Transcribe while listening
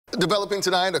Developing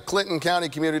tonight, a Clinton County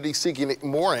community seeking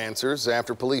more answers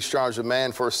after police charged a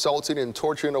man for assaulting and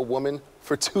torturing a woman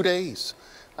for 2 days.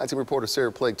 IT reporter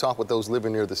Sarah Plague talked with those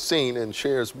living near the scene and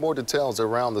shares more details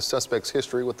around the suspect's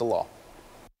history with the law.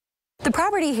 The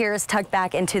property here is tucked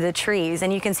back into the trees,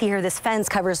 and you can see here this fence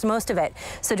covers most of it.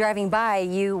 So driving by,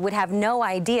 you would have no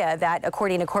idea that,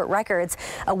 according to court records,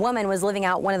 a woman was living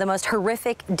out one of the most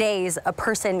horrific days a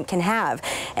person can have.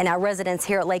 And now residents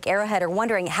here at Lake Arrowhead are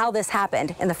wondering how this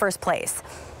happened in the first place.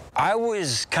 I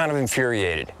was kind of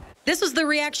infuriated. This was the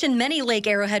reaction many Lake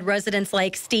Arrowhead residents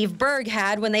like Steve Berg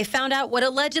had when they found out what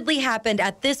allegedly happened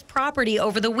at this property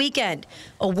over the weekend.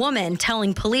 A woman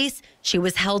telling police she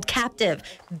was held captive,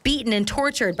 beaten and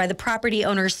tortured by the property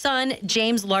owner's son,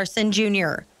 James Larson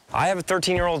Jr. I have a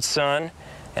 13-year-old son,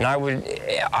 and I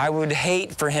would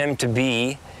hate for him to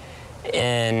be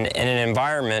in an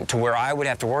environment to where I would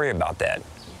have to worry about that.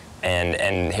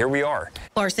 And here we are.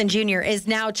 Larson Jr. is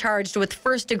now charged with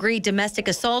first-degree domestic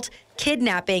assault,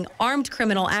 kidnapping, armed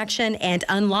criminal action, and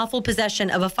unlawful possession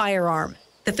of a firearm.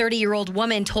 The 30-year-old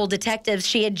woman told detectives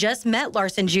she had just met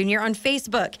Larson Jr. on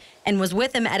Facebook and was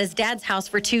with him at his dad's house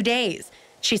for 2 days.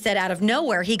 She said out of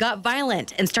nowhere he got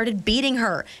violent and started beating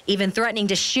her, even threatening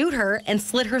to shoot her and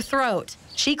slit her throat.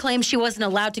 She claims she wasn't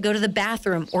allowed to go to the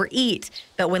bathroom or eat,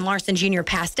 but when Larson Jr.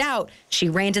 passed out, she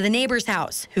ran to the neighbor's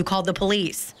house, who called the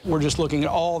police. We're just looking at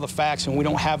all the facts, and we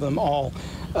don't have them all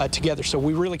together, so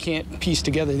we really can't piece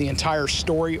together the entire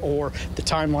story or the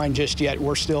timeline just yet.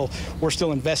 We're still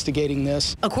investigating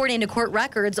this. According to court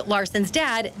records, Larson's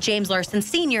dad, James Larson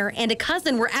Sr., and a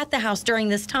cousin were at the house during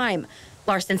this time.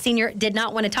 Larson Sr. did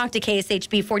not want to talk to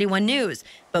KSHB 41 News,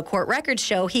 but court records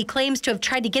show he claims to have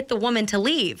tried to get the woman to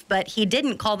leave, but he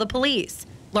didn't call the police.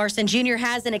 Larson Jr.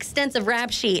 has an extensive rap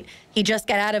sheet. He just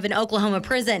got out of an Oklahoma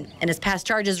prison, and his past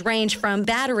charges range from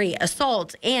battery,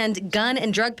 assault, and gun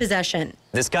and drug possession.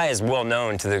 This guy is well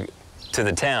known to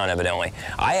the town, evidently.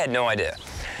 I had no idea.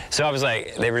 So I was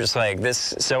like, they were just like,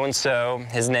 this so-and-so,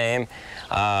 his name,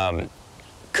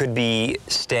 could be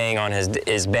staying on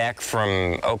is back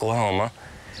from Oklahoma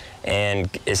and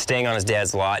is staying on his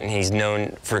dad's lot, and he's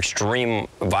known for extreme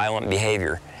violent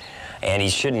behavior, and he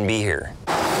shouldn't be here.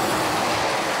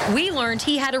 We learned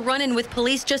he had a run-in with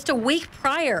police just a week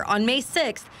prior on May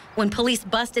 6th when police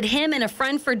busted him and a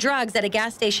friend for drugs at a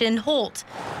gas station in Holt.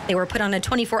 They were put on a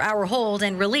 24-hour hold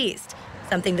and released,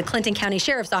 something the Clinton County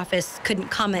Sheriff's Office couldn't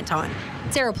comment on.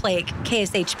 Sarah Plague,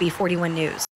 KSHB 41 News.